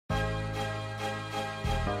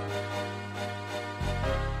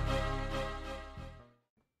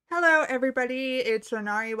everybody, it's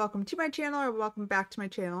Renari. Welcome to my channel, or welcome back to my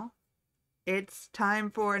channel. It's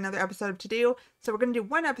time for another episode of To Do. So we're going to do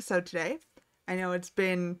one episode today. I know it's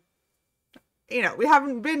been, I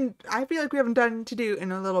feel like we haven't done To Do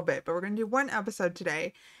in a little bit, but we're going to do one episode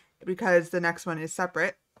today because the next one is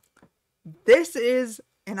separate. This is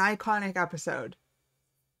an iconic episode.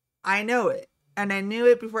 I know it, and I knew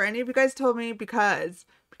it before any of you guys told me because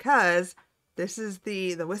this is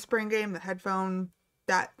the whispering game, the headphone,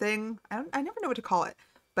 that thing. I never know what to call it,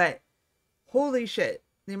 but holy shit,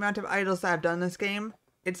 the amount of idols that I've done this game,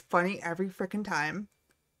 it's funny every freaking time.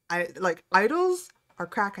 Idols are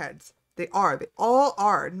crackheads. They all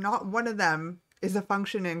are. Not one of them is a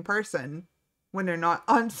functioning person when they're not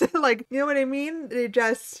on set. Like, you know what I mean? They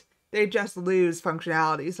just lose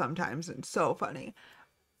functionality sometimes. It's so funny.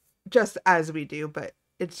 Just as we do, but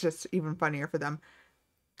it's just even funnier for them.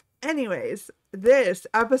 Anyways, this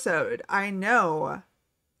episode, I don't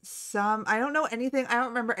know anything. I don't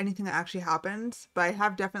remember anything that actually happens, but I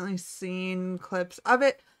have definitely seen clips of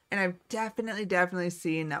it. And I've definitely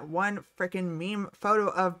seen that one freaking meme photo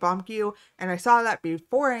of Bombq. And I saw that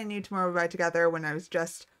before I knew Tomorrow By Together, when I was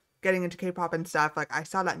just getting into K-pop and stuff. Like, I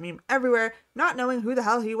saw that meme everywhere, not knowing who the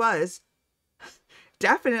hell he was.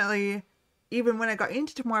 Definitely, even when I got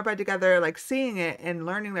into Tomorrow By Together, like seeing it and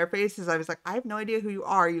learning their faces, I was like, I have no idea who you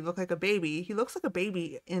are. You look like a baby. He looks like a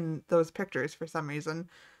baby in those pictures for some reason.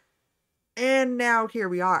 And now here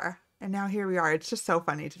we are. It's just so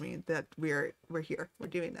funny to me that we're here. We're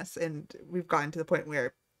doing this, and we've gotten to the point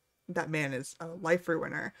where that man is a life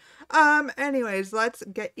ruiner. Anyways, let's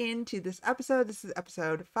get into this episode. This is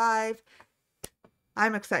episode 5.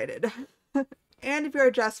 I'm excited. And if you're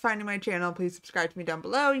just finding my channel, please subscribe to me down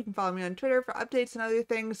below. You can follow me on Twitter for updates and other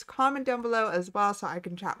things. Comment down below as well so I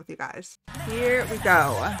can chat with you guys. Here we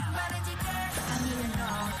go.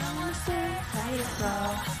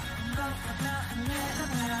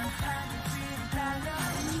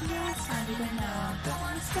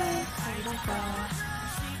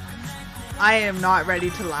 I am not ready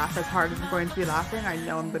to laugh as hard as I'm going to be laughing. I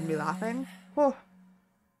know I'm going to be laughing. Oh.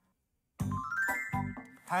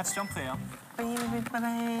 다 같이 점프해요. 5,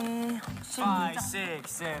 6,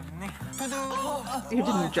 7, 8. You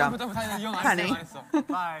didn't jump, honey.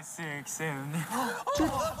 5, 6, 7, 8.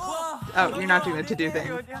 Oh, you're not doing the to-do thing.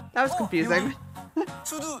 That was confusing.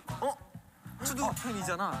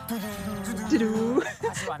 투두이잖아. To-do.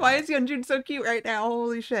 Why is Yeonjun so cute right now?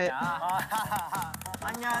 Holy shit.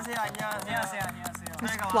 안녕하세요.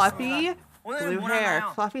 His fluffy blue hair.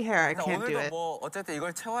 Fluffy hair. I can't do it. 뭐 어쨌든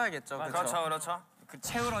이걸 채워야겠죠. 그렇죠. 그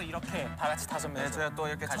채우러 이렇게 다 같이 5명. 네, 저희가 또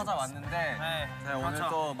이렇게 찾아왔는데 제가 오늘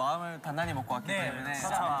또 마음을 단단히 먹고 왔기 때문에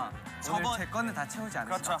아마 오늘 제 거는 다 채우지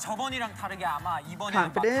않을까. 그렇죠. 저번이랑 다르게 아마 이번에는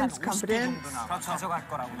한 50개 정도나 가져갈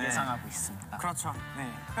거라고 예상하고 있습니다. 그렇죠. 네.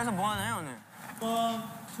 그래서 뭐 하나요 오늘? 이번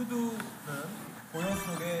투두는 고요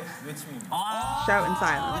속의 외침입니다. Shout in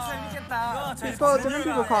silence. 재밌겠다. Different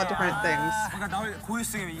people call it different things. 그러니까 나 고요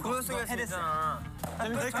속에 이거 해냈어.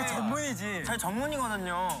 그 전문이지. 저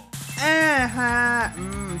전문이거든요.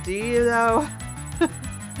 Do you though?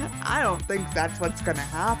 I don't think that's what's gonna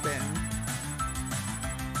happen.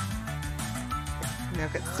 You know,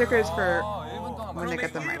 get stickers for when they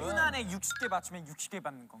get them right. 1분 안에 60개 맞추면 60개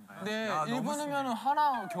받는 건가요? 네, 1분이면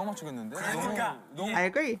하나 겨우 맞추겠는데? I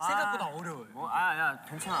agree. 생각보다 어려워요. 야,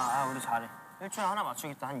 괜찮아. 우리 잘해. 일주일에 하나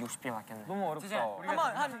맞추겠다. 한 60개 맞겠네. 너무 어렵다.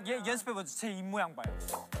 한번 연습해보자. 제 입 모양 봐요.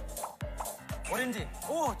 오렌지.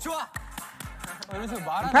 오, 좋아.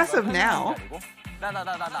 Impressive now. 나.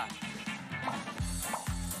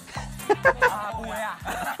 뭐야?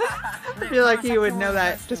 I feel like you would know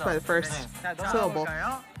that just by the first syllable.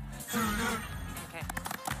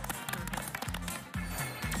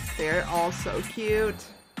 They're all so cute.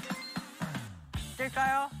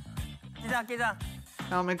 낄까요? 끼자.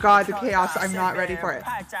 Oh my god, the chaos. I'm not ready for it.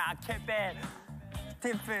 팔자, 캐벨,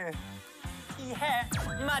 팀플. 이해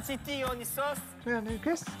마치 디오니소스.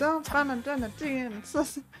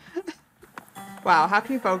 Wow, how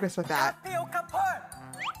can you focus with that?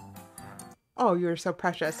 Oh, you're so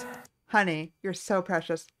precious. Honey, you're so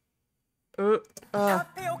precious. Look at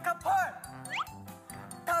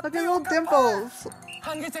little dimples.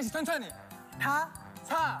 한 개씩 천천히.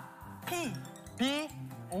 4, P, B,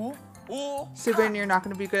 O. Subin, you're not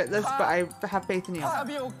going to be good at this, but I have faith in you.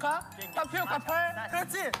 타피오카 펄.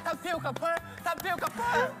 그렇지. 타피오카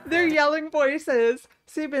펄. They're yelling voices.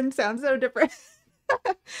 Subin sounds so different.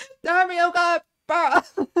 Tapioca 펄.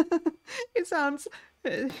 It sounds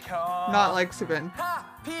not like Subin.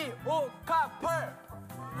 타피오카 펄.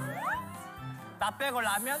 나 빼고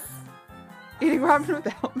라면? Eating ramen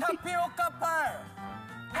without me. 타피오카 펄.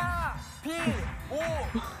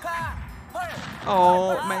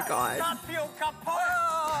 Oh my god.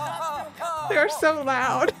 They're so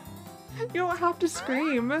loud. You don't have to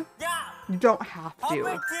scream. You don't have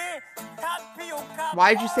to.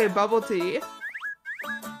 Why'd you say bubble tea?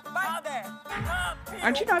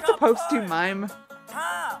 Aren't you not supposed to mime?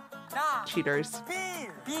 Cheaters.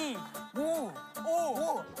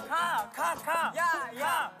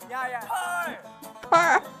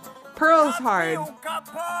 Pearl's hard.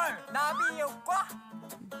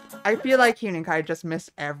 I feel like Hyun and Kai just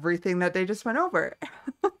missed everything that they just went over.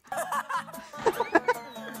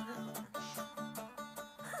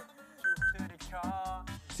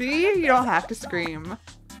 See? You don't have to scream.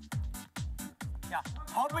 야,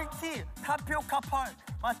 버블티, 타피오카 펄.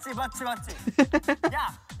 맞지.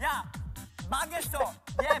 야, 망했어.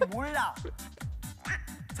 얘 몰라.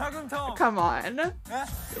 저금통. Come on.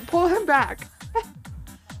 Pull him back.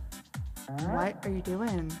 What are you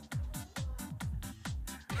doing?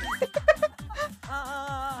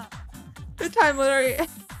 The time literally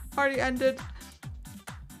already ended.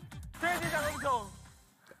 돼지 저금통.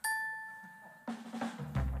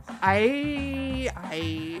 I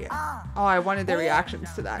wanted their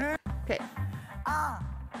reactions to that. Okay.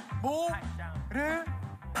 모르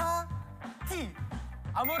파티.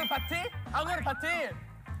 아모르 파티? 아모르 파티.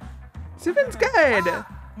 Subin's good.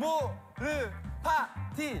 모르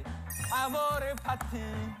파티. 아모르 파티.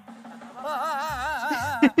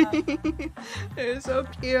 They're so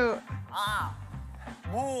cute.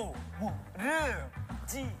 모르지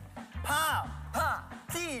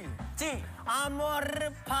파티. 지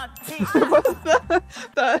아모르 파티.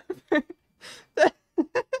 the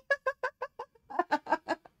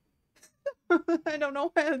I don't know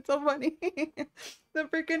why it's so funny. The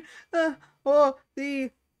freaking the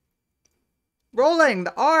rolling,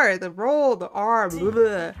 the R, the roll, the R. Blah,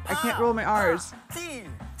 blah. I can't roll my R's.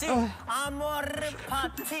 아모르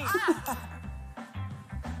파티.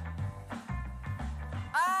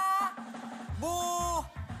 모르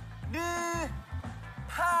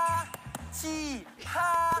파티.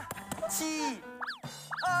 파티.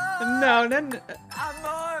 No.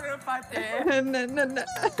 아모르 파티.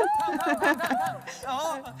 No.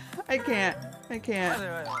 I can't.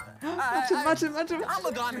 Much.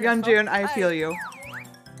 Yeonjun, I feel you.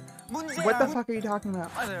 What the fuck are you talking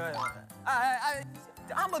about?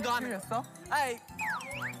 아무도 안 흘렸어?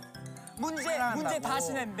 문제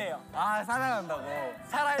다시 낸대요. 사랑한다고.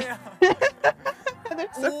 사랑해요.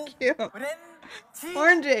 They're so cute.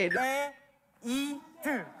 Orangeade.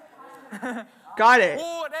 Got it.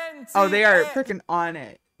 Oh, they are freaking on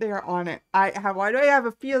it. They are on it. Why do I have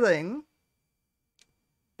a feeling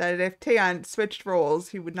that if Taeyeon switched roles,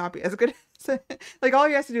 he would not be as good as like all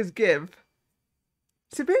he has to do is give.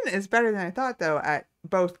 Subin is better than I thought though at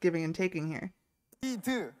both giving and taking here.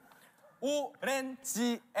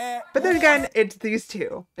 But then again, it's these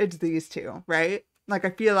two. It's these two, right? Like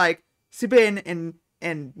I feel like Subin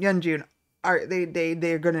and Yeonjun are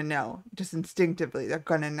they're gonna know. Just instinctively, they're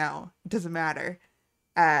gonna know. It doesn't matter.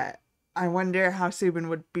 I wonder how Subin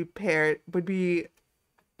would be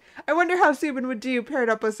I wonder how Subin would do paired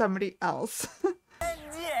up with somebody else.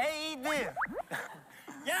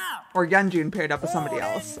 Or Yeonjun paired up with somebody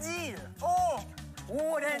else.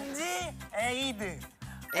 오렌지 에이드.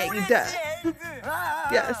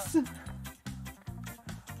 Yes.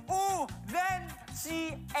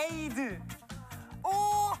 오렌지 에이드.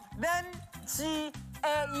 오렌지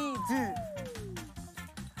에이드.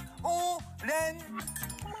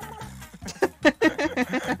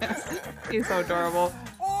 He's so adorable.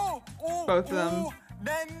 Both of them.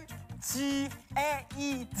 오렌지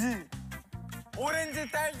에이드. 오렌지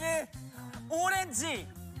딸기. 오렌지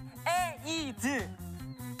에이드.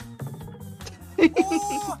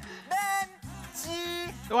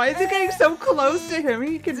 Why is it getting so close to him?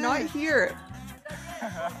 He cannot hear.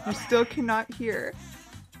 You still cannot hear.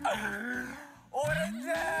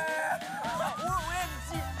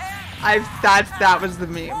 That was the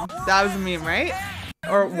meme. That was the meme, right?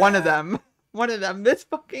 Or one of them. One of them. This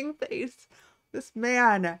fucking face. This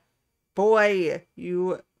man. Boy,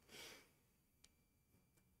 you.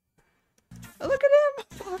 Look at him.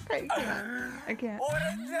 Fuck, I can't.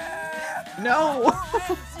 No.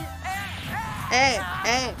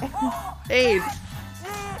 Hey.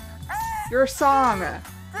 Your song.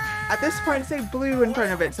 At this point, say blue in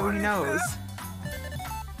front of it so he knows.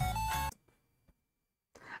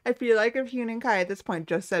 I feel like if Hyun and Kai at this point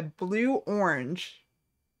just said blue, orange,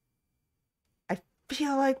 I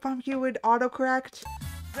feel like Bumpy would autocorrect.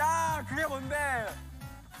 자, 그게 뭔데?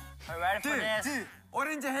 Are you ready for this?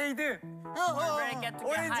 오렌지 헤이드.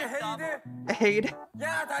 오렌지 헤이드. Hate.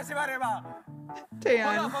 야, 다시 말해봐.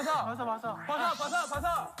 Tan.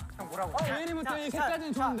 형 뭐라고? 왜냐면 이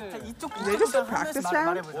색깔은 좋은데. 이쪽 Is it just a practice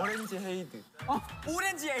round? 오렌지 헤이드.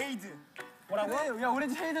 오렌지 에이드. 뭐라고? 야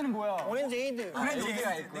오렌지 헤이드는 뭐야? 오렌지 에이드. 오렌지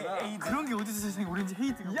에이드. 에이드. 그런 게 어디서 세상에 오렌지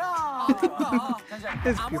헤이드가? 야.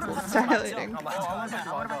 His pupils dilating. 야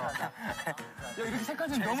이렇게 색깔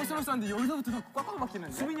좀 너무 스무스한데 여기서부터 다 꽉꽉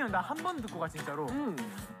막히는데? 수빈이 형 나 한 번 듣고 가 진짜로.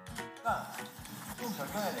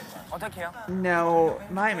 어떻게 해요? No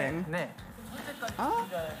miming. 네.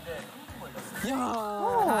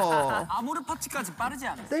 Oh, 아모르 파츠까지 빠르지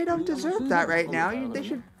않아? they don't deserve that right now. They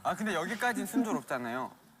should 아 근데 여기까지는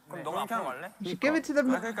순조롭잖아요. 그럼 너무 그냥 갈래? you should give it to the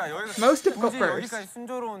아 그러니까 여기가 most difficult 굳이 여기까지 first.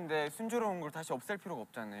 순조로운데 순조로운 걸 다시 없앨 필요가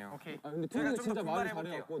없잖아요. 오케이. 아 근데 제가 태훈이 좀 진짜 더 말을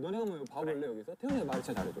분발해볼게요. 잘해갖고 너네 한번 봐볼래 여기서? 태훈이가 말을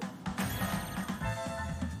진짜 잘해줘.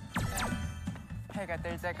 해가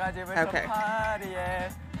뜰 때까지부터 Okay. 파리에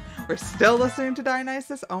We're still listening to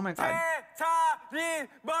Dionysus. Oh my god. 자리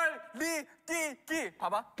멀리 뛰기.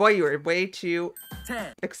 봐봐. Boy, you were way too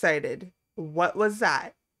excited. What was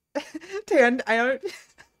that? Tan, I don't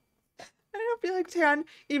feel like Tan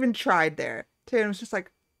even tried there. Tan was just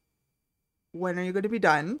like, when are you going to be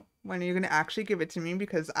done? When are you going to actually give it to me?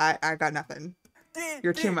 Because I got nothing.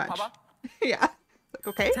 You're too much. 봐봐. Yeah. Like,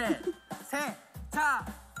 okay. 세, 자,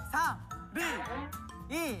 사, 리,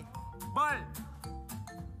 이,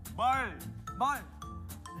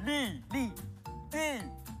 리,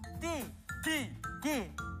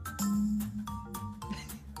 기.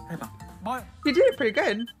 해봐. You did it pretty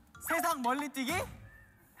good. 세상 멀리 뛰기?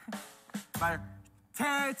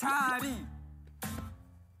 제자리.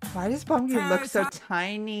 Why does Pumpkin look so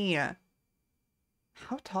tiny? How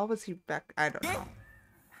tall was he back? I don't know.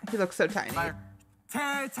 He looks so tiny.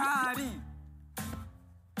 제자리.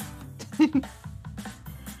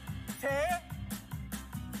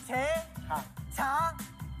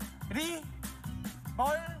 자리,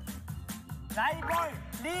 라이벌,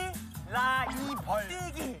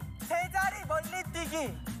 뛰기. 제자리 멀리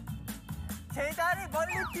뛰기. 제자리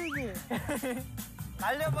멀리 뛰기.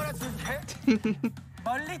 날려버려 줄게.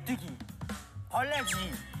 멀리 뛰기. 벌레지.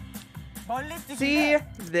 멀리 뛰기. See,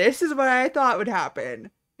 this is what I thought would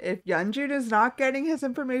happen. If Yeonjun is not getting his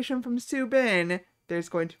information from Subin, there's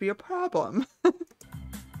going to be a problem.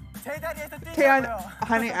 제자리에서 Taeyeon, 뛰자고요.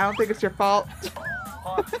 honey, I don't think it's your fault.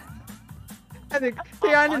 I think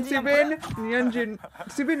Taeyeon and Subin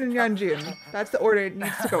and Yeonjun. That's the order it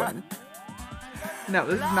needs to go in. No,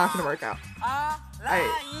 this is not going to work out.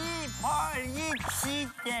 라이벌이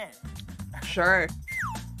지게. Sure.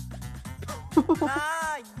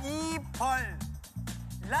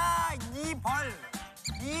 라이벌,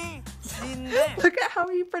 이 진네. Look at how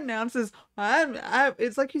he pronounces.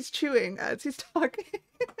 It's like he's chewing as he's talking.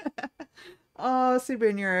 Oh,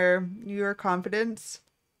 Subin, your confidence.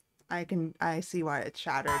 I see why it's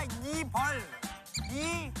shattered. 라이벌,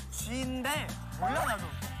 이 진네. 몰라 나도.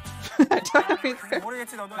 I don't know either.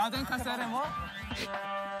 모르겠지 너도. 라덴카 세레모.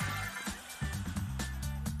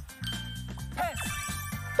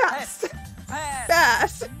 Pass. 패스.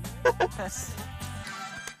 Pass. 패스.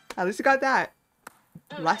 At least you got that.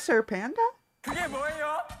 Lesser panda? 그게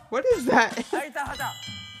뭐예요? What is that? 아 일단 하자.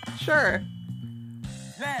 Sure.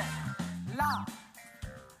 레, 라,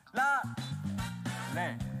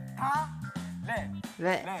 레, 다,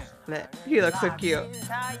 레. He looks so cute.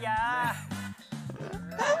 인사야.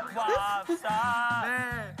 왑사.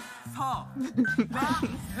 네. 서.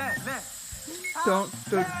 레. Don't.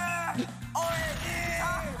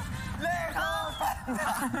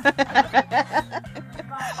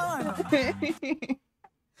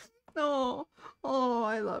 No. Oh,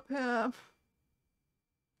 I love him.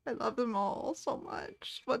 I love them all so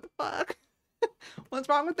much. What the fuck? What's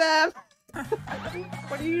wrong with them?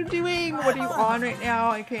 What are you doing? What are you on right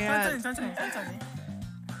now? I can't. 천천히.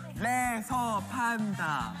 레서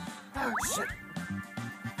판다.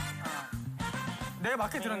 내가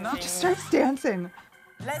맞게 들었나? Just starts dancing.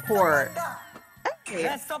 Poor. Okay.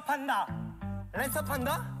 레서판다.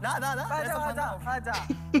 레서판다? 나. 맞아.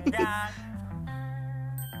 야.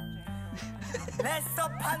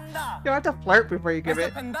 레서판다. You have to flirt before you give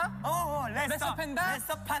it. 팬다? 레서판다.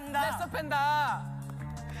 레서팬다.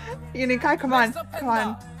 Unikai, come on. Come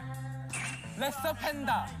on.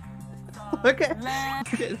 레서팬다. Look at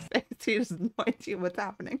his face. He has no idea what's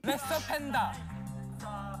happening. 레서팬다.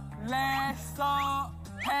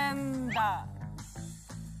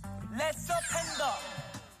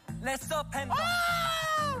 레서팬다.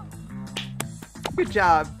 Good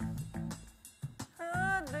job.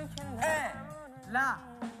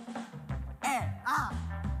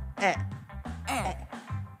 Eh.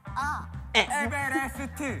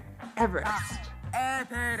 에베레스트. Everest.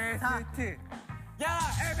 에베레스트.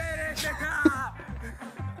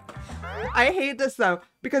 I hate this though,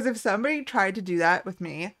 because if somebody tried to do that with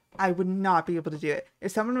me, I would not be able to do it.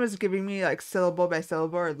 If someone was giving me like syllable by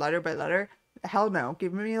syllable or letter by letter, hell no.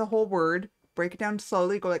 Give me the whole word, break it down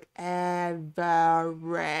slowly, go like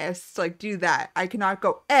Everest, like do that. I cannot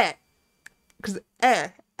go because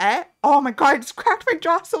oh my god, I just cracked my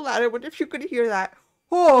jaw so loud. I wonder if you could hear that.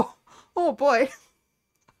 Oh boy.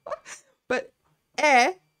 But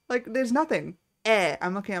like there's nothing.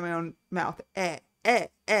 I'm looking at my own mouth.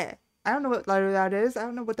 I don't know what letter that is. I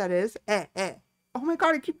don't know what that is. Oh my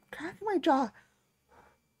god, I keep cracking my jaw.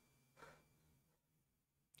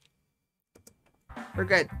 We're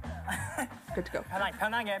good. Good to go.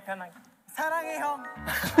 편하게. 사랑해 형.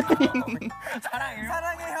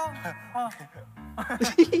 사랑해 형.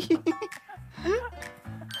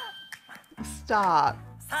 Stop.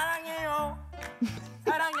 사랑해요.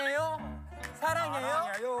 사랑해요.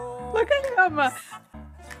 Look at him.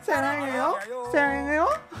 사랑해요. 사랑해요.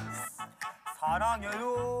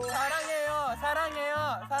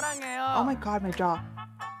 Oh my god, my jaw.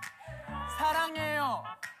 사랑해요.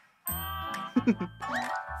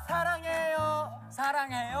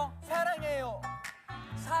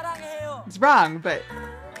 It's wrong, but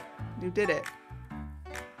you did it.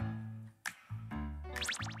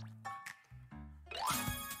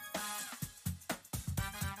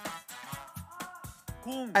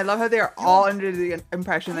 I love how they are all under the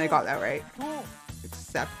impression they got that right.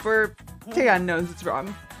 Except for Taeyeon knows it's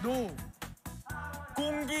wrong. 노.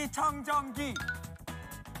 공기청정기.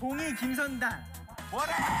 공이 김선단.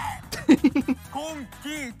 뭐래?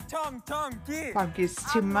 공기청정기. Funky's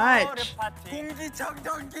too much.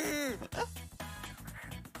 공기청정기.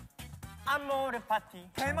 아모르 파티.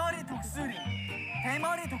 대머리 독수리.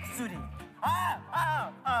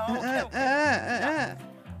 오케이.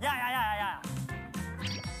 야야야야.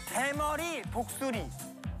 대머리 독수리.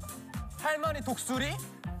 할머니 독수리?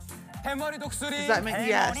 대머리 독수리. Does that mean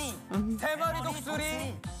yes? 대머리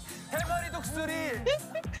독수리. 대머리 독수리.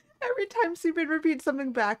 Every time Subin repeats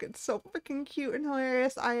something back, it's so freaking cute and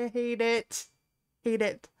hilarious. I hate it. Hate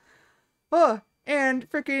it. Oh, and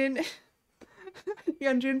freaking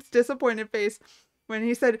Yeonjun's disappointed face when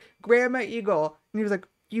he said Grandma Eagle. And he was like,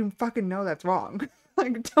 you fucking know that's wrong.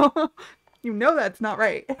 Like, don't, you know that's not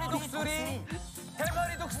right. 독수리.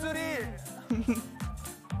 대머리 독수리.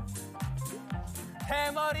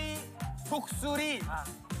 대머리 독수리.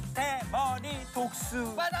 대머리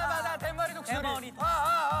독수. 맞아. 대머리 독수리. 대머리 독수.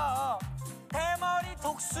 대머리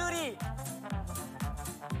독수리.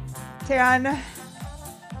 Taeyeon.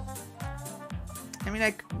 I mean,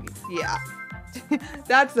 like, yeah.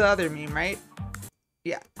 That's the other meme, right?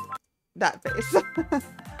 Yeah. That face.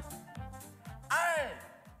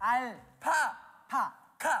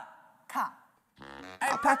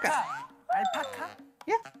 Alpaca. 알파카?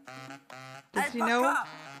 Yeah. Did you know?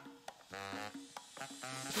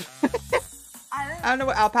 I don't know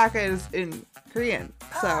what alpaca is in Korean,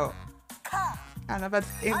 so I don't know if that's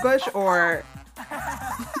English or. Call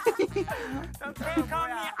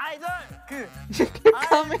me idol. You can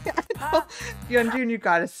call me idol. Yeonjun, you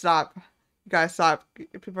gotta stop. You gotta stop.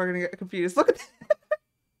 People are gonna get confused. Look at this.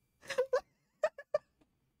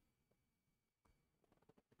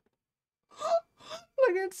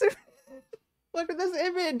 Look at this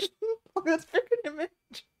image. Look at this freaking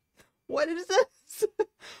image. What is this?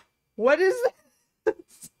 What is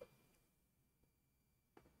this?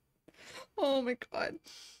 Oh my god.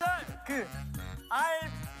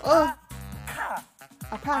 Oh.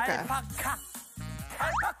 Alpaca.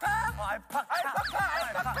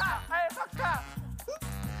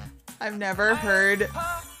 I've never heard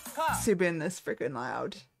Subin this freaking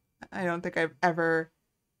loud. I don't think I've heard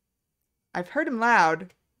him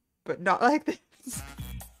loud, but not like this.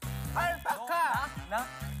 알파카.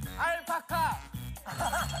 알파카.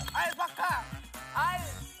 알파카.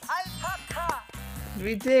 알파카.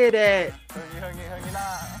 We did it.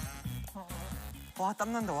 형이나. 와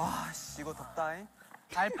땀난다. 와 씨, 이거 덥다잉.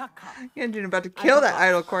 알파카. Yeonjun about to kill that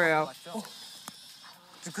idol choreo.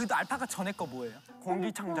 그래도 알파카 전에 거 뭐예요?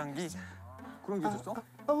 공기청정기. 그런 게 있었어?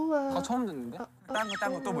 Oh, 다 처음 듣는데? 딴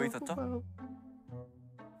거 또 뭐 있었죠?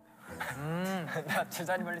 나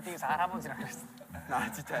제자리 멀리 뛰기 할아버지라 그랬어.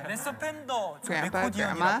 아 진짜요? 레서 팬더 Grandpa,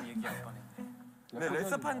 grandma. 얘기할 뻔해. 네,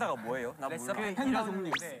 레서 판다가 뭐예요? 나 레서 몰라. 팬더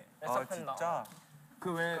종류. 레서 아 팬더. 진짜?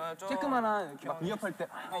 그 왜 좀- 쬐끄만한 이렇게 막 위협할 때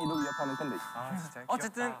이러고 위협하는 팬더 있어. 아 진짜.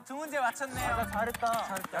 어쨌든 두 문제 맞췄네요. 나 잘했다.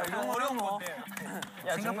 야 이거 어려운 거.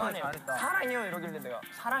 야 중간에 사랑해요 이러길래 내가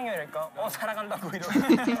사랑해요 이러니까 사랑한다고 이러고.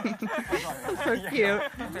 So cute.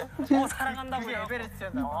 사랑한다고. 그게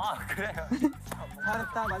에베레스트였나? 아 그래요.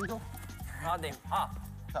 잘했다 만족. 아 네.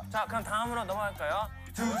 자, 그럼 다음으로 넘어갈까요?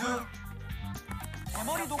 두두.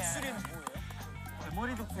 대머리 독수리는 뭐예요?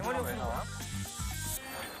 대머리 독수리 뭐예요?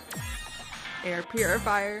 Air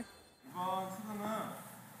purifier.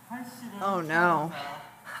 Oh no.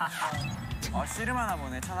 씨름하나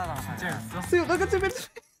보네, 천하장사. Look at Subin's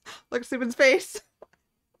look at Subin's face.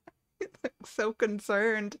 He looks so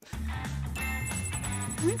concerned.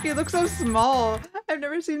 He looks so small. I've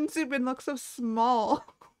never seen Subin look so small.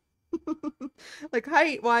 Like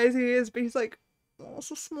height-wise he is, but he's like, oh,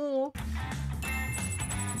 so small.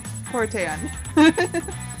 Poor Taeyeon.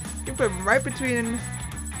 You put him right between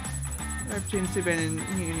Subin and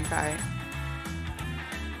Unikai.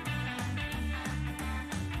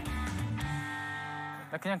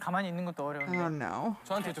 나 그냥 가만히 있는 것도 어려운데. Oh no.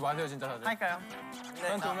 저한테 오지 마세요 진짜 다들. 할까요?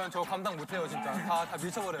 저한테 오면 저 감당 못해요 진짜. 다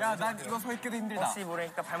밀쳐버려요. 야, 난 이거 서 있기도 힘들다. 혹시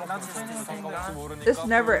모르니까 발목 다칠 수도 혹시 있으니까. 모르니까. This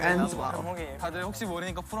never ends well. 발목이. 다들 혹시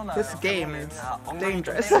모르니까 풀어놔요. This game is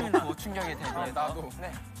dangerous. 뭐 충격에 대비해서. 나도.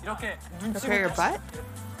 네. 이렇게 Prepare your butt.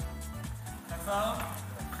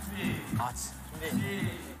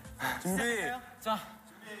 준비. 자,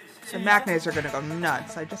 The Magnates are gonna go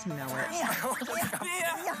nuts. I just know it.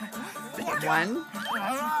 One.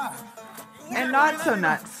 And not so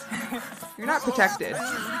nuts. You're not protected.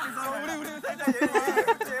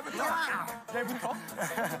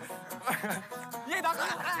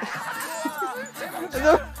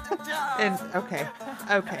 And okay.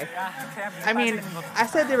 Okay. I mean, I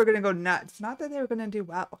said they were gonna go nuts, not that they were gonna do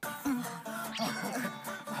well.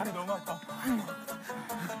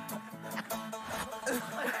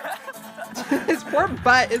 His poor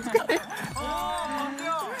butt is gonna.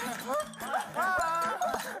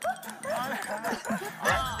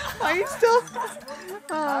 Are you still?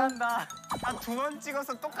 잘한다. 한 두 번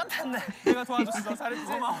찍어서 똑같았네. 내가 도와줬어. 잘했지?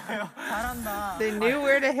 고마워요. 잘한다. They knew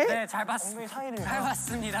where to hit. 네, 잘 봤습니다. 사이를. 잘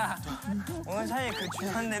봤습니다. 오늘 사이에 그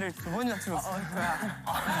중요한 데를 두 번이나 찍었어.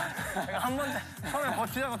 한 번째 처음에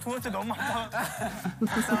버티다가 두 번째 너무 아파.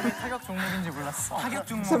 싸움이 타격 종목인지 몰랐어. 타격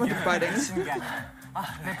Someone's 종목이야. fighting. 미친 게 아니야.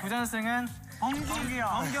 아, 네, 부전승은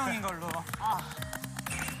엉경인 걸로.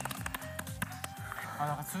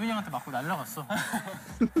 나 수빈이 형한테 맞고 날라갔어.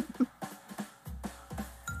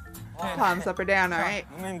 Palms up or down, alright?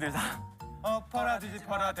 너무 힘들다. 엎어라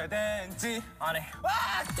뒤집어라 대댄지. 안 해.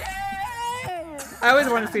 I always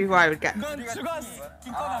want to see who I would get. 넌 죽었어.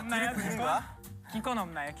 기권 없나요? 기권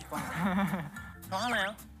없나요? 기권. 저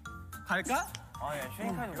하나요? 갈까? 아, 야,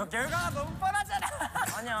 슈닝카이 이거 결과가 너무 뻔하잖아.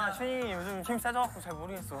 아니야, 슈닝이 요즘 힘 세져갖고 잘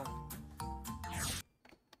모르겠어.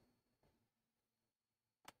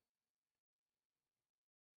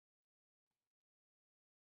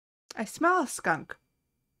 I smell a skunk.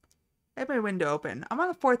 I have my window open. I'm on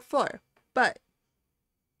the 4th floor, but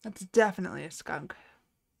that's definitely a skunk.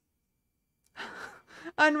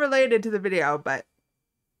 Unrelated to the video, but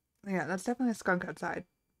yeah, that's definitely a skunk outside.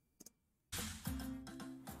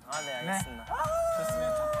 아, 네, 알겠습니다.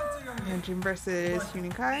 Hyunjin versus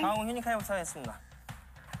Unikai. 다음은 휴닝카이 복사하겠습니다.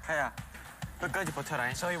 카야, 끝까지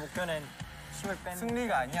버텨라. 저희 목표는 힘을 빼는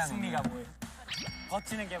승리가 아니야. 승리가 뭐예요?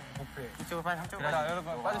 버티는 게 목표예요. 이쪽으로 빨리 한쪽으로. 자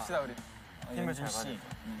여러분 빠집시다 우리. 힘을 주시.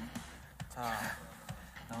 자,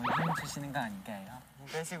 너무 힘 주시는 거 아닐까요? 힘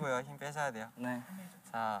빼시고요. 힘 빼셔야 돼요. 네.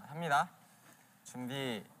 자, 합니다.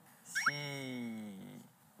 준비,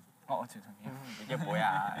 죄송해요. 이게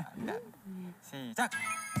뭐야? 시작.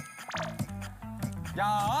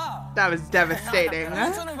 야. That was devastating.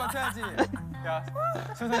 1초는 버텨야지. 야,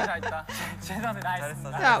 최선을 다했다. 최선을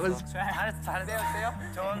다했습니다. That was 잘했어요.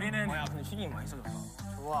 우리는 뭐야, 근데 슈닝이 많이 써졌다.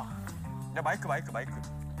 좋아. 야, 마이크.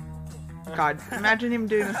 God. Imagine him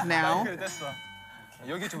doing this now. 그래 됐어.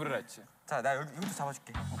 여기 주부르라 했지. 자, 나 여기부터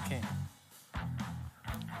잡아줄게. 오케이.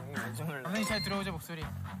 왼손을. 선생님 잘 들어오죠 목소리.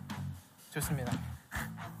 좋습니다.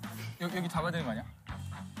 여기 잡아야 되는 거 아니야?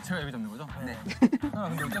 제가 여기 잡는 거죠? 네.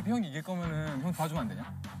 근데 어차피 형이 이길 거면은 형 도와주면 안 되냐?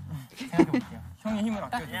 생각해볼게요. 형이 힘을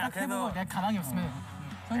아껴줘. 야, 그래도 내가 가망이 없으면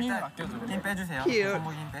형이 힘을 일단 아껴줘. 힘 빼주세요. Cute.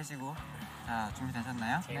 손목 힘 빼시고. 자,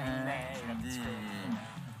 준비되셨나요? 재밌네. 준비,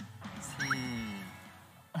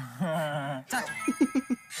 시작.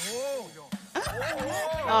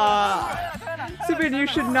 Subin, you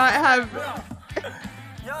should not have.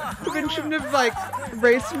 Subin shouldn't have like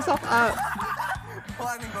raised himself up. 뭐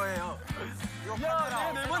하는 거예요? 야,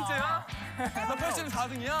 내가 네 번째야? 나 벌써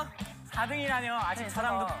 4등이야? 4등이라뇨. 아직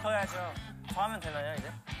사람도 붙어야죠. 저 하면 되나요, 이제?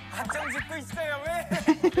 학점 짓고 있어요 왜?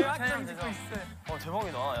 왜 학점 짓고 있어요?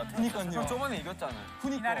 대박이다. 야, 그니까요. 저번에 이겼잖아.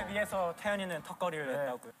 이날을 위해서 태연이는 턱걸이를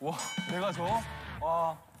했다고요. 와, 내가 져?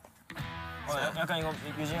 와. 약간 이거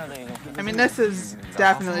유진이가 이거. I mean, this is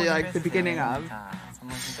definitely like the beginning of 자,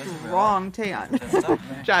 손목 힘 빼시고요. wrong Taeyeon. 됐어?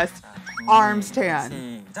 Just arms Taeyeon.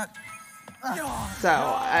 시작. So,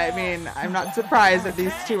 I mean, I'm not surprised that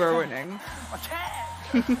these two are winning.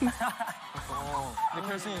 내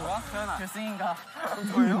결승인가? 태연아. 결승인가?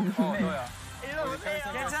 저예요? 너야.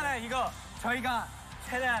 괜찮아요. 이거 저희가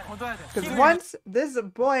최대한 거둬야 돼. Because once this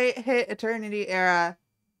boy hit Eternity Era,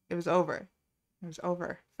 it was over. It was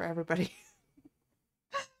over for everybody.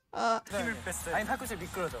 힘을 뺐어요. 아니 팔꿈치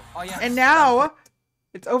미끄러져. And now,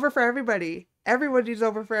 it's over for everybody. Everybody's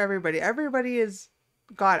over for everybody. Everybody is...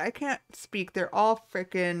 God, I can't speak. They're all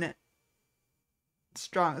freaking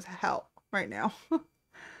strong as hell right now.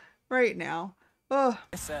 Right now. Ugh.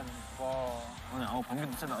 오늘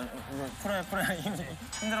방금 진짜 풀어야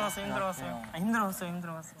힘들어갔어요.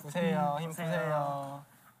 힘들어갔어요. 보세요, 힘 보세요.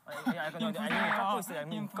 약간 힘 꺾고 있어요.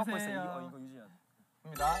 힘 꺾고 있어요. 이거 유지해야 돼.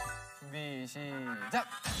 갑니다. 준비 시작.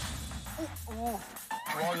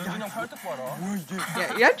 와 연준이 형 팔뚝 봐라. 뭐야 이게?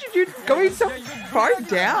 Yeah, you're going so far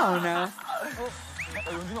down.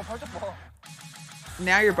 연준이 형 팔뚝 봐.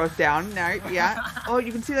 Now you're both down. Now, yeah. Oh,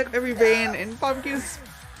 you can see like every vein in Pumpkin's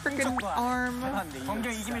freaking arm.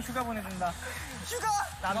 범경 이기면 휴가 보내준다.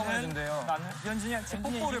 나는 보내준대요. 나는 연준이 형 제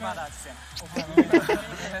뽀뽀를 받아 주세요.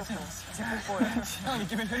 제 뽀뽀에. 형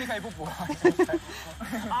이기면 현이가 뽀뽀.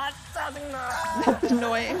 아 짜증나. That's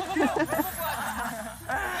annoying.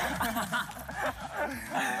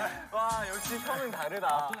 와 역시 형은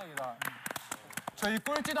다르다. 저희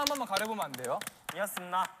꼴찌도 한 번만 가려보면 안 돼요?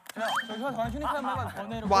 이었습니다. 저희 휴니카 한 번만 더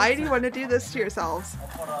내려. Why do you want to do this to yourselves?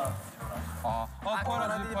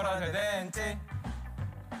 엎어라 되는지.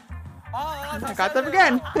 I got them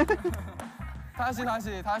again.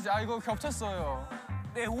 다시. 아 이거 겹쳤어요.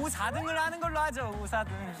 네, 5, 4등을 하는 걸로 하죠. 5, 4등.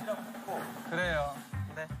 그래요.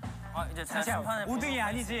 네. 이제 다시 5등이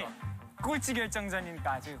아니지. 꼴찌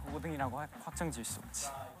결정전이니까 아직 5등이라고 확정 지을 수 없지.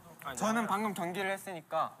 저는 방금 경기를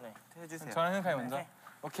했으니까 해주세요. 저는 현카이 먼저. 네.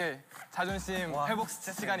 오케이. 자존심 회복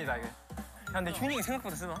시간이다 이게. 근데 휴닝이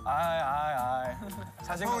생각보다 쓰나?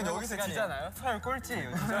 자신감은 여기서 지잖아요. 서열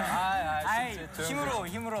꼴찌예요.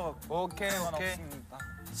 힘으로. 오케이.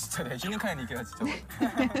 진짜 내 휴닝카이는 이겨야지 저거.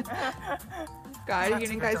 God,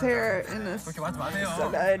 you guys' hair in this. 그렇게 맞지 마세요.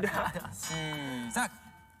 So good. 시작.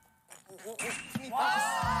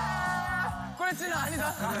 꼴찌는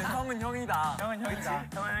아니다. 형은 형이다.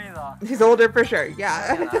 He's older for sure.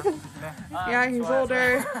 Yeah. Yeah, he's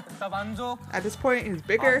older. 나 만족. At this point, he's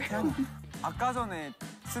bigger. 아까 전에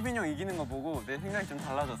수빈이 형 이기는 거 보고 내 생각이 좀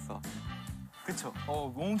달라졌어. 그쵸?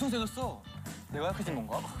 엄청 세졌어. 내가 약해진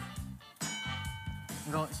건가?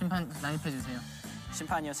 이거 심판 난입해 주세요.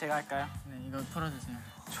 심판이요, 제가 할까요? 네, 이거 풀어주세요.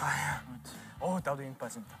 좋아요. 나도 힘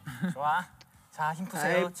빠진다. 좋아. 자, 힘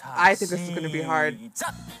푸세요. I think this is going to be hard.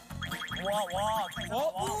 시작.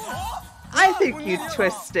 I think you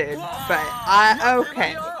twisted, but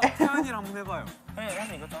okay. 태연이랑 한번 해봐요.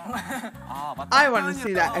 I want to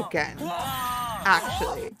see that again.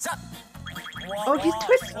 Actually. Oh, he's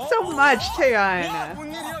twisted so much, Taeyeon.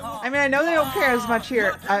 I mean, I know they don't care as much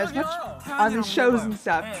here, as much on the shows and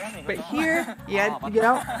stuff, but here, yeah, you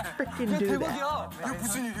don't freaking do that. 이게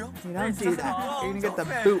무슨 일이야? You don't do that. You're gonna get the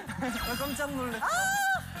boot. 깜짝 놀래.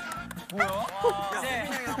 뭐야?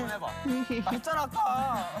 수빈이 형이 한번 해봐. 맞잖아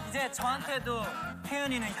아까. 이제 저한테도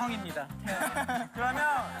태연이는 형입니다.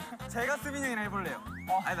 그러면 제가 수빈이 형이랑 해볼래요.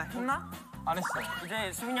 아니 나 했나? 안 했어.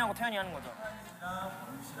 이제 수빈이하고 태연이 하는 거죠.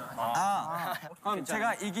 그럼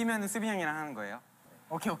제가 이기면 수빈이 형이랑 하는 거예요?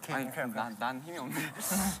 오케이. 아니 난 힘이 없네.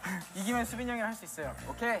 이기면 수빈 형이랑 할 수 있어요.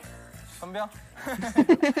 오케이. 덤벼.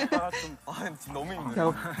 지금 너무 힘들어.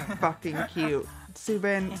 So fucking cute.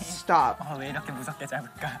 Subin, stop. 왜 이렇게 무섭게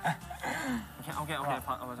잡을까? 오케이.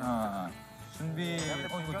 준비.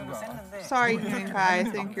 이거 누구야? Sorry, Hyunkai. I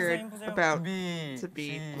think you're about to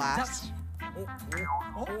be last.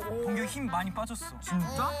 공격 힘 많이 빠졌어.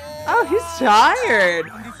 진짜? Oh, he's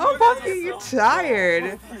tired. Oh, Bumpy, you're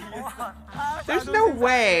tired. There's no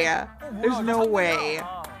way. There's no way.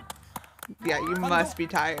 Yeah, you must be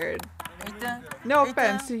tired. No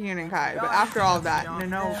offense to Hyunkai, but after all that,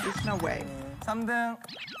 no, there's no way. 3등.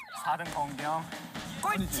 4등 공경.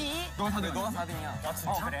 꼴찌. 너가 4등이야.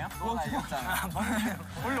 진짜? 그래요? 너가 이겼잖아.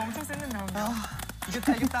 원래 엄청 셌는데 공경.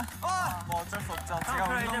 이겼다. 뭐 어쩔 수 없죠. 제가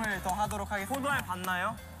운동을 더 하도록 하겠습니다. 포도알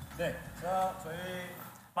봤나요? 네. 자, 저희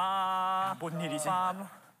뭔 일이지?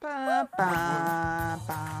 Ba, ba,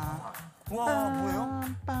 ba. 와, 뭐예요?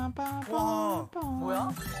 Ba, ba, ba, ba. 뭐야?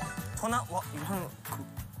 전화 이거는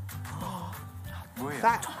뭐예요?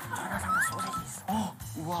 That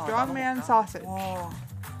strongman sausage.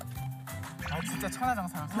 진짜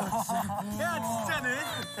천하장사랑. 야, 진짜네.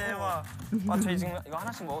 대박. 저희 지금 이거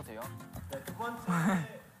하나씩 먹어도 돼요? 네, 두 번째.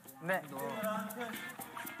 네.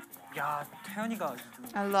 야, 태연이가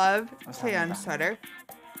I love Taeyeon's sweater.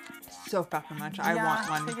 so fucking much. I want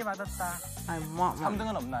one. 3개 맞았다. I want one.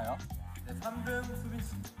 3등은 없나요? 네, 3등 수빈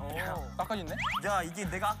씨. 깎아줬네? 야 이게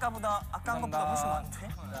내가 아까 한 것보다 훨씬 많대.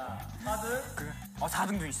 4등.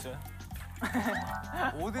 4등도 있어요.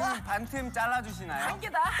 5등은 반틈 잘라주시나요? 한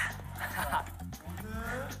개다.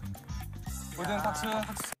 5등 박수.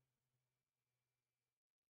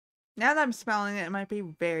 Now that I'm smelling it, it might be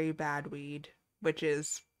very bad weed, which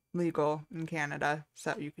is legal in Canada,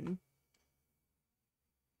 so you can.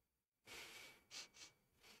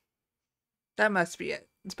 That must be it.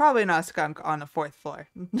 It's probably not a skunk on the 4th floor.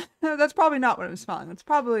 That's probably not what I'm smelling. It's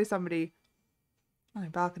probably somebody on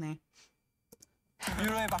their balcony.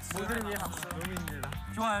 유로의 박수.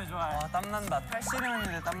 좋아요, 좋아요. 와, 땀난다.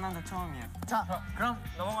 탈씨름했는데 땀난다 처음이야. 자, 그럼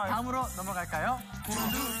다음으로 넘어갈까요?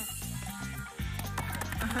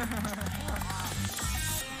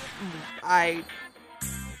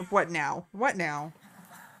 What now? What now?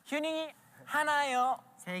 휴닝이 하나요.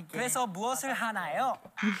 3개. 그래서 무엇을 하나요?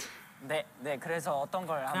 네, 그래서 어떤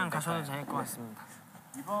걸 하면 그냥 가셔도 될까요? 될 것 같습니다.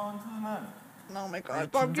 이번 투는 Oh my god,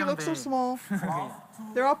 Barbie looks so small.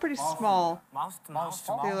 They're all pretty small. 마우스 투 마우스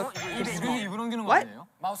투 They look 이게 입을 옮기는 거 What? 아니에요?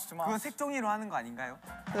 마우스 투 그거 마우스. 색종이로 하는 거 아닌가요?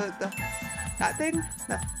 That thing?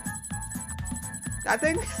 That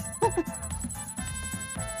thing?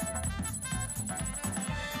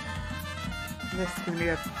 This is gonna be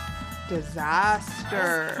a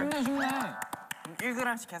disaster. 쉽네.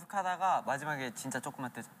 1g씩 계속 하다가 마지막에 진짜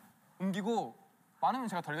조금만 떼자. 옮기고 많으면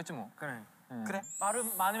제가 덜겠지 뭐. 그래.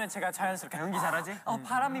 많으면 제가 자연스럽게 연기 잘하지?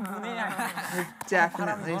 바람이 부네. We've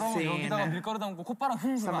definitely 여기다가 seen 밀가루 담고 콧바람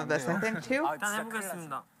흉 some 불면 of 안 this, I 돼요. think, too. 일단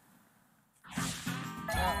해보겠습니다.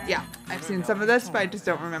 Yeah, I've seen some of this, but I just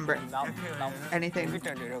don't remember anything.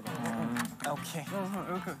 오케이.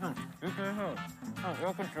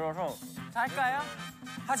 이렇게 들어서 자, 할까요?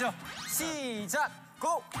 하죠. 시작.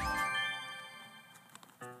 고.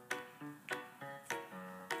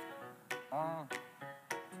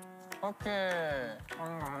 오케이.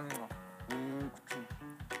 하는 거. 그치.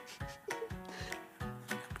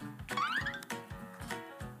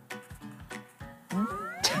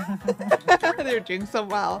 They're doing so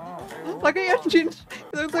well. Look at Yunjin.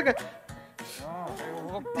 He looks like a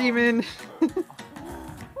demon.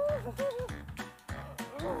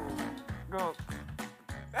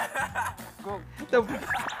 the,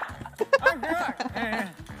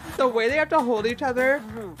 the way they have to hold each other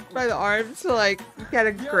by the arms to like get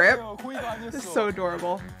a grip is so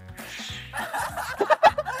adorable.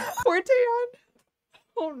 Poor Taeyeon.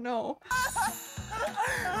 Oh no.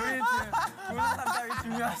 고난담이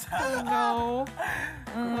중요하지 않아. Oh no.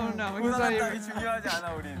 Oh no. He's not even. 고난담이 중요하지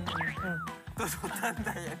않아 우린. 또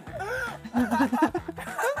좋단다 얘는.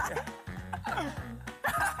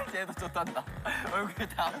 얘도 좋단다. 얼굴이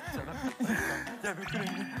다 아프잖아. 야몇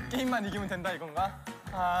그램? 게임만 이기면 된다 이건가?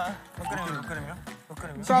 몇 그램이요?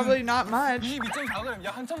 Probably not much. 22.4g.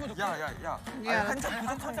 야 한참 부족. 야야야. Yeah. 한참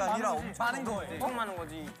부족한 게 아니라 엄청 많은 거예요. 엄청 많은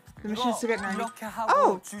거지. The machine's to get 90. 이렇게 하고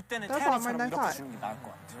Oh, 줄 때는 that's all more 태연이처럼 than I 이렇게 thought. 주는 게 나을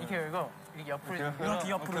것 같아. 이렇게 옆으로 이렇게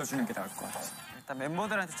옆으로 주는 게 나을 것 같아. 일단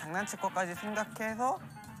멤버들한테 장난칠 것까지 생각해서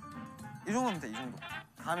이 정도면 돼, 이 정도.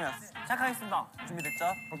 감이 왔어. 시작하겠습니다.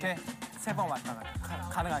 준비됐죠? 오케이. 3번 왔다가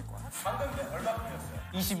가능할 것 같아.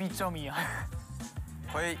 22.2야.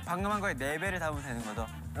 거의 방금 한 거에 4배를 담으면 되는 거죠?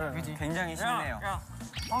 그지? 굉장히 쉽네요.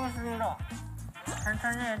 반갑습니다.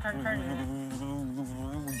 천천히.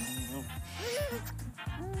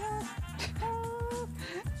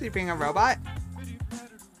 Is he being a robot?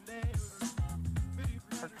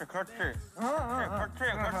 그렇지.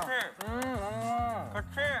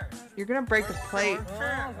 You're gonna break the plate.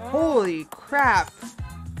 Holy crap.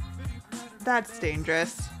 That's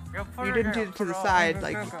dangerous. You didn't do it to the side,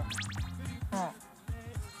 like.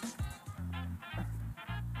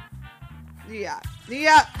 Yeah.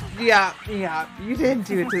 You didn't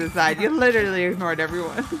do it to the side. You literally ignored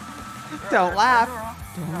everyone. Don't laugh.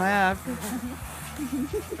 Don't laugh.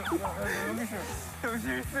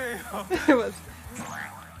 It was.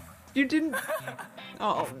 You didn't.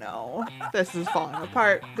 Oh no. This is falling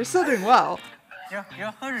apart. They're still doing well.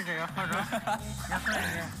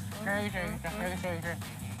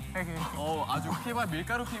 아주 케밥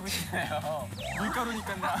밀가루 피부시네요.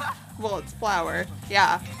 밀가루니까. Well, it's flour.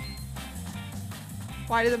 Yeah.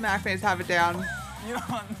 Why do the Macnays have it down?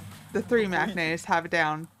 The 3 Macnays have it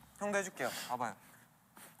down. 형도 해줄게요. 봐봐요.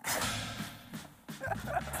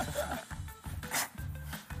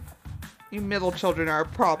 You middle children are a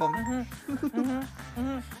problem.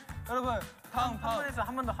 여러분, 다음.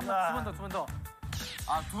 한 번 더, 두 번 더.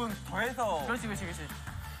 아, 2번 더해서. 그렇지.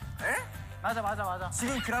 에? 맞아.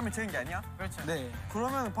 지금 그람을 재는 게 아니야? 그렇죠. 네.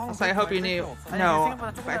 그러면 방금 So I hope you knew. No,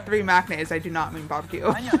 by 3 macnes, I do not mean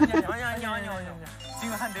barbecue. 아니야. 지금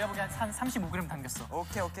내가 보기엔 한 35g 당겼어.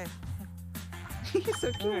 오케이. He's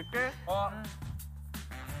so cute.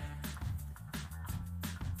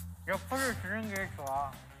 옆으로 주는 게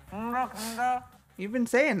좋아. 간다. You've been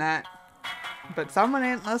saying that, but someone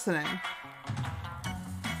ain't listening.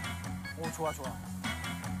 오, 좋아.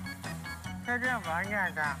 최대한 많이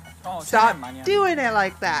하자. Stop doing it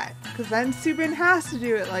like that, because then Subin has to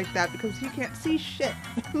do it like that because he can't see shit.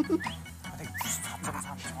 94.3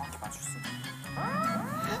 정확히 맞출 수 있어.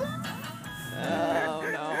 Oh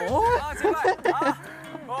no. 아 제발.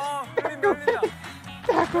 흘린다.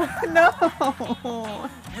 No.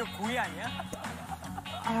 이거 고의 아니야?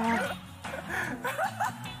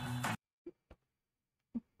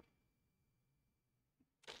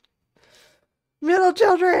 Middle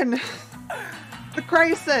children. The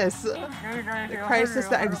crisis. The crisis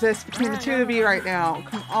that exists between the two of you right now.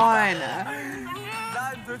 Come on.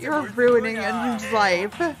 You're ruining Enjin's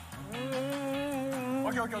life.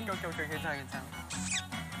 오케이.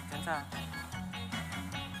 괜찮아.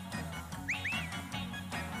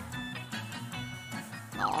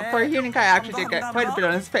 Aw, poor Unikai actually did get quite a bit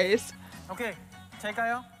on his face. 오케이.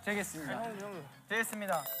 제가요? 되겠습니다.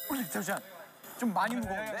 되겠습니다. 잠시만. 좀 많이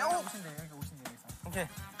무거운데? 여기 오신대 여기서. 오케이.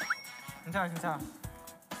 괜찮아.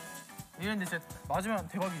 이랬는데 진짜 맞으면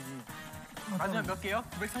대박이지. 맞으면 몇 개요?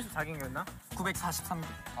 944개인가였나? 943개.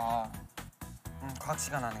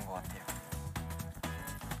 과치가 나는 것 같아요.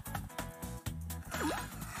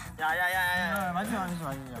 야야야야.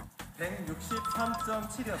 맞으면.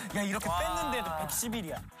 163.7이었어. 야 이렇게 뺐는데도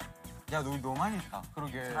 111이야. 야, 너 너무 많이 했다.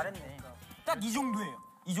 그러게. 잘했네. 딱 이 정도예요.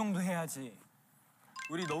 이 정도 해야지.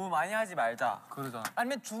 우리 너무 많이 하지 말자. 그러자.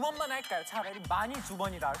 아니면 2번만 할까요? 차라리 많이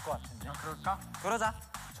 2번이 나을 것 같은데. 그럴까? 그러자.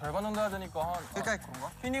 절반 정도 해야 되니까 그러니까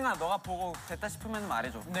그런가? 휘닝아, 너가 보고 됐다 싶으면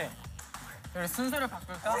말해줘. 네. 우리 순서를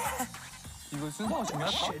바꿀까? 이거 순서가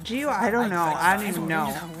중요하다? Should you? I don't know. I don't even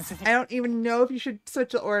know. I don't even know if you should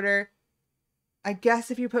switch the order. I guess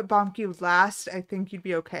if you put Bombcube last, I think you'd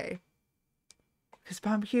be okay. Because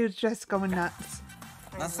Bombcube's just going nuts.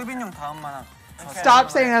 난 수빈 형 다음만. Stop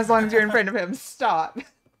saying as long as you're in front of him. Stop.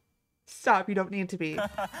 Stop. You don't need to be. You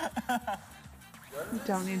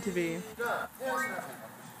don't need to be.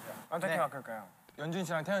 어떻게 바꿀까요? 연준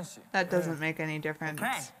씨랑 태연 씨. That doesn't make any difference.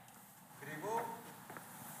 오케이. 그리고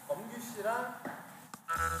범규 씨랑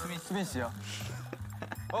수빈 씨요.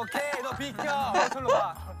 오케이, 너 비켜. 저로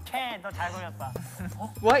와. 오케이, 너 잘 걸렸다.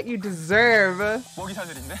 What you deserve. 먹이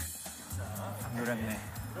사들인데? 노렸네.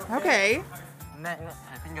 Okay. 네.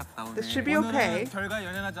 잘생겼다 오늘. This should be okay. 결과에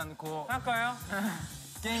연연하지 않고 할까요?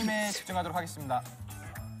 게임에 집중하도록 하겠습니다.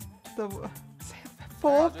 The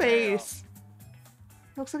full face.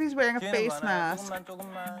 Looks like he's wearing a 기회는 face 많아요. mask.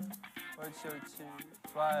 조금만. 옳지.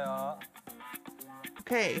 좋아요.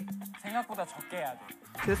 Okay. 생각보다 적게 해야 돼.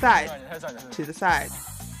 To the side. 해줘. To the side.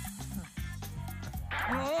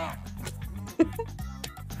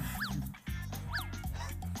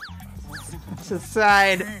 To the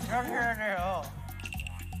side. 이렇게 해야 돼요.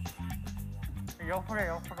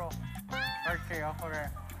 옆으로. 그렇지, 옆으로.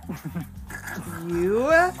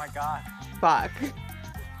 You Oh my god. fuck.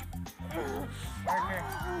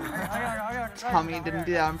 이렇게. Tell me you didn't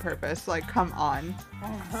do that on purpose. Like, come on.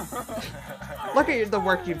 Look at the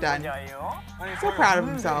work you've done. 야요? So proud of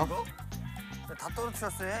himself. 다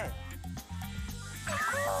떨어뜨렸어 얘.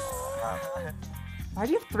 Why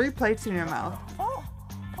do you have 3 plates in your mouth?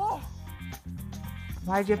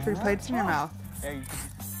 Why do you have 3 plates in your mouth?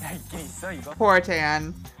 야 이게 있어 이거? Poor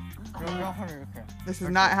Tan. 이렇게. This is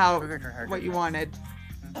not how what you wanted.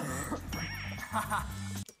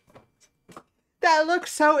 That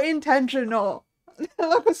looks so intentional. That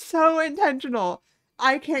looks so intentional.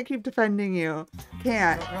 I can't keep defending you.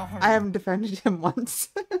 Can't. I haven't defended him once.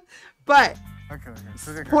 But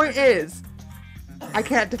point is, I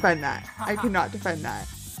can't defend that. I cannot defend that.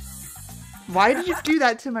 Why did you do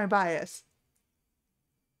that to my bias?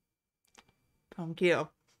 Thank you.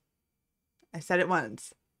 I said it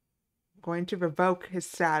once. I'm going to revoke his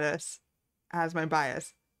status as my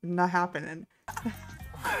bias. Not happening.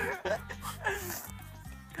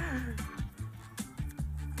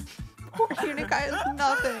 Poor Unica is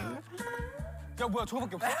nothing. 야, 뭐야,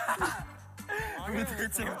 저거밖에 없어? 우리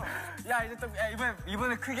대체. 야, 이제 또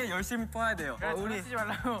이번에 크게 열심히 퍼야 돼요. 우리 쓰지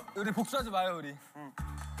말라고. 우리 복수하지 마요, 우리.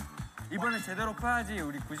 이번에 제대로 퍼야지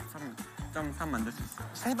우리 93.3 만들 수 있어.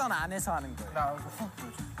 세번 안에서 하는 거예요. 나 이거 훅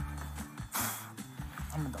보여줘.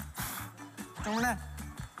 한 번 더. 정문에.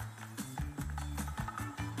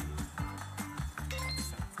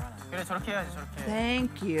 그래, 저렇게 해야지, 저렇게.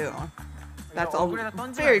 Thank you. That's all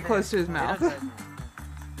very close to his mouth.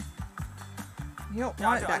 You don't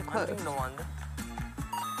want it that close.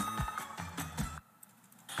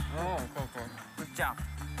 굿잡.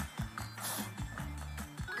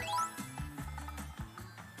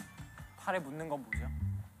 팔에 묻는 건 뭐죠?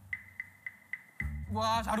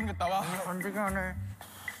 와, 잘 옮겼다. 와. 안되게 하네.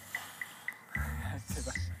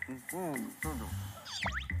 제발.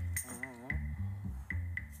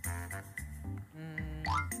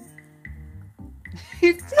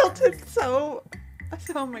 He tilted so.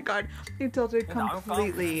 Oh my god. He tilted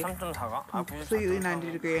completely. 3.4가? Completely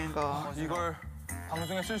 90-degree angle. 이걸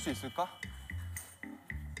방송에 쓸 수 있을까?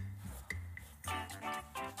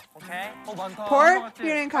 오케이. 많다. Poor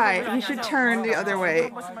Kai. He should turn the other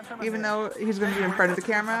way. Even though he's going to be in front of the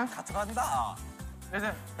camera. 가져간다.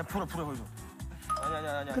 야, 풀어 보여줘.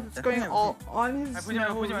 아니. Because it's going all on his 보지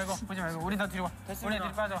말고 nose. 우리 다 뒤로 와. 우리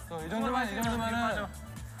뒤로 빠져. 이 정도면은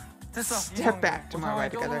됐어. Step back tomorrow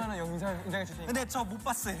right together. 인정해 주시니까. 근데 저 못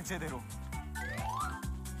봤어요 제대로.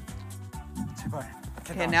 제발.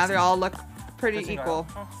 Okay, now they all look pretty equal.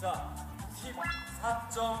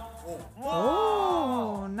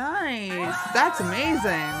 Oh, nice. That's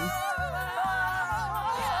amazing.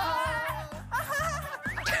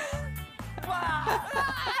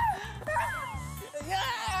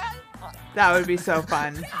 That would be so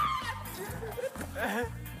fun.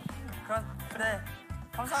 네.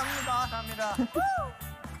 감사합니다.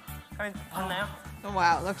 봤나요?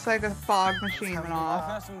 Wow, it looks like a fog machine and all.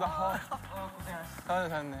 고생하셨습니다.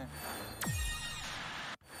 잘했네.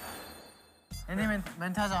 애니면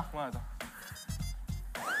멘트 하자. 고마워요.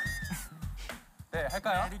 네,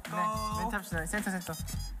 할까요? 네, 멘트 합시다. 센터.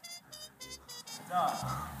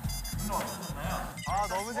 아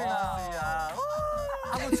너무 재밌었어요.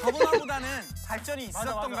 저번보다는 발전이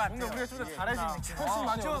있었던 것 같아요. 우리가 좀 더 잘할 수 있는 훨씬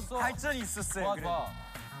많이 좀 얻었어. 발전이 있었어요. 좋아.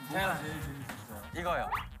 이거요.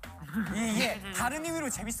 이게 다른 의미로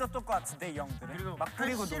재밌었던 것 같은데 이 형들은 막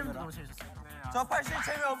뿌리고 노느라. 너무 재밌었어요. 저 팔씨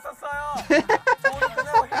재미없었어요. 저 오늘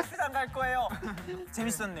끝나고 헬스장 갈 거예요.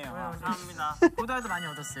 재밌었네요. 감사합니다. 고다도 많이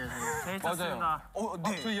얻었어요. 재밌었습니다.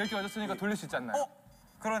 네. 저희 10개 얻었으니까 돌릴 수 있지 않나요?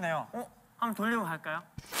 그러네요. 한번 돌리고 갈까요?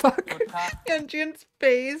 Fuck. Hyunjin's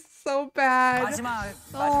face so bad. 마지막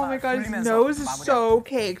Oh my god, his nose is so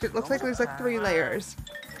caked. It looks like there's like 3 layers.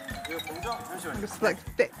 It's like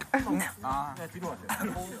thick.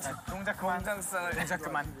 동작 그만.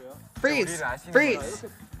 Freeze. Freeze.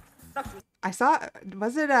 I saw.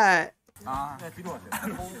 Was it Was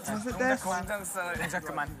it this? 동작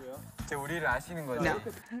그만. 제 우리를 아시는 거죠? No.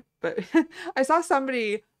 But I saw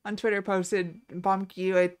somebody on Twitter posted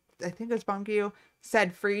Bomkyu. I think it's Bomkyu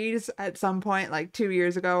said freeze at some point like 2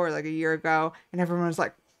 years ago or like a year ago, and everyone was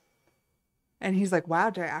like, and he's like,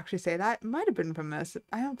 wow, did I actually say that? It might have been from this.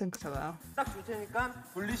 I don't think so though. 딱 줄 테니까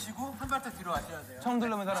돌리시고 한 발짝 뒤로 가셔야 돼요. 처음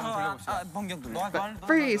돌려본 사람 돌려봅시다. 번경 돌려.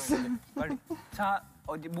 Freeze. 빨리. 자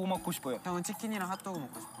어디 뭐 먹고 싶어요? 형은 치킨이랑 핫도그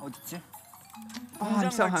먹고 싶어. 어딨지? Oh,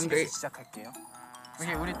 I'm so hungry. 시작할게요.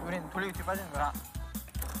 우린 돌리기 뒤로 빠지는 거야.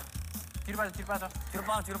 뒤로 빠져. 뒤로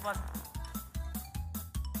빠져.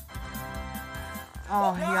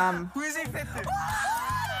 Oh, yum. 분식 세트.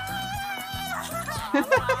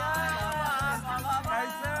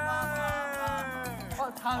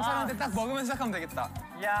 다음 사람한테 딱 먹으면 시작하면 되겠다.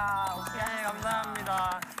 야, 오케이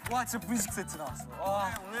감사합니다. 와, 진짜 분식 세트 나왔어.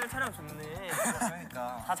 와, 오늘 촬영 좋네.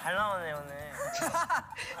 그러니까 다 잘 나오네 오늘.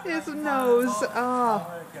 His nose. Oh.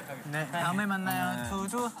 네, 다음에 만나요.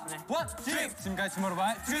 두두. 지금까지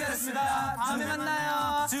주모로바이 수고하셨습니다. 다음에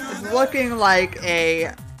만나요. It's looking like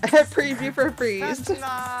a preview for Freeze.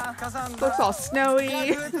 감사합니다. Looks all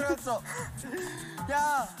snowy.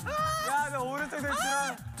 야, 내 오른쪽 대치랑.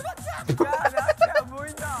 야, 내 앞에 안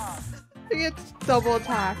보인다. He gets double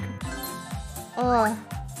attack. Oh.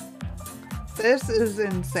 This is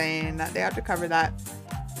insane that they have to cover that.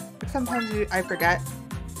 Sometimes I forget.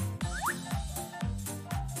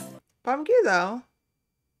 Bumkyu though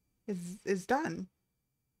is done.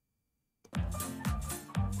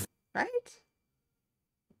 Right?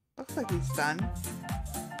 Looks like he's done.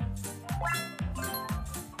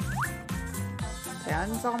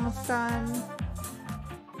 Dan's almost done.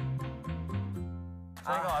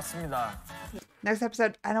 저희가 왔습니다. Next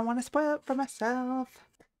episode, I don't want to spoil it for myself.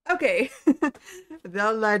 Okay.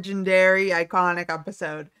 The legendary, iconic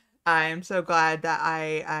episode. I'm so glad that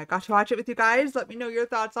I got to watch it with you guys. Let me know your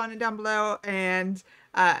thoughts on it down below. And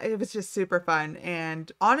it was just super fun.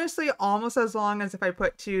 And honestly, almost as long as if I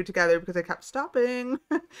put 2 together because I kept stopping.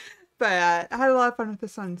 But I had a lot of fun with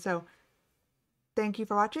this one. So thank you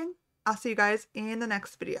for watching. I'll see you guys in the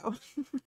next video.